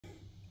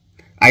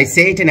I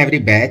say it in every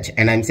batch,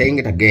 and I'm saying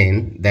it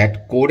again,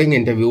 that coding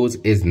interviews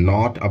is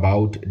not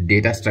about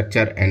data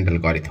structure and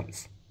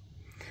algorithms.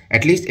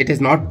 At least it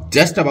is not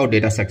just about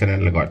data structure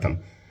and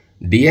algorithm.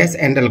 DS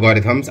and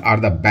algorithms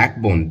are the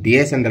backbone.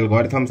 DS and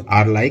algorithms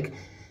are like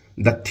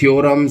the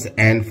theorems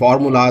and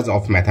formulas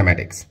of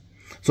mathematics.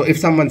 So if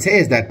someone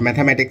says that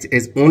mathematics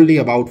is only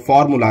about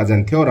formulas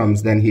and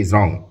theorems, then he's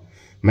wrong.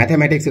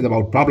 Mathematics is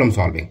about problem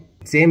solving.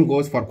 Same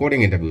goes for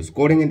coding interviews.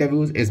 Coding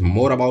interviews is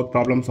more about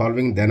problem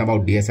solving than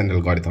about DS and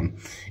algorithm.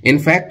 In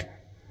fact,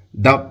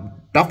 the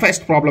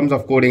toughest problems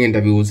of coding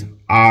interviews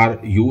are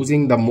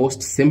using the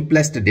most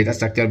simplest data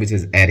structure, which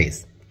is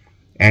arrays.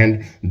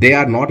 And they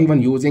are not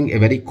even using a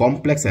very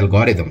complex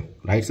algorithm,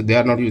 right? So they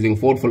are not using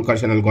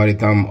Ford-Fulkerson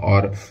algorithm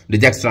or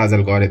Dijkstra's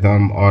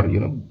algorithm or,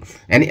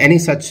 any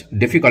such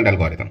difficult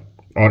algorithm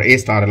or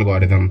A-star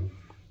algorithm,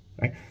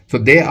 right? So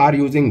they are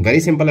using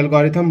very simple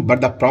algorithm,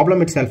 but the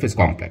problem itself is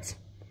complex.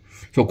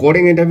 So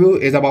coding interview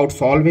is about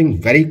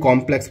solving very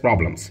complex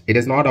problems. It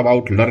is not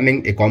about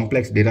learning a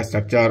complex data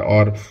structure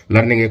or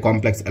learning a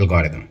complex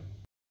algorithm.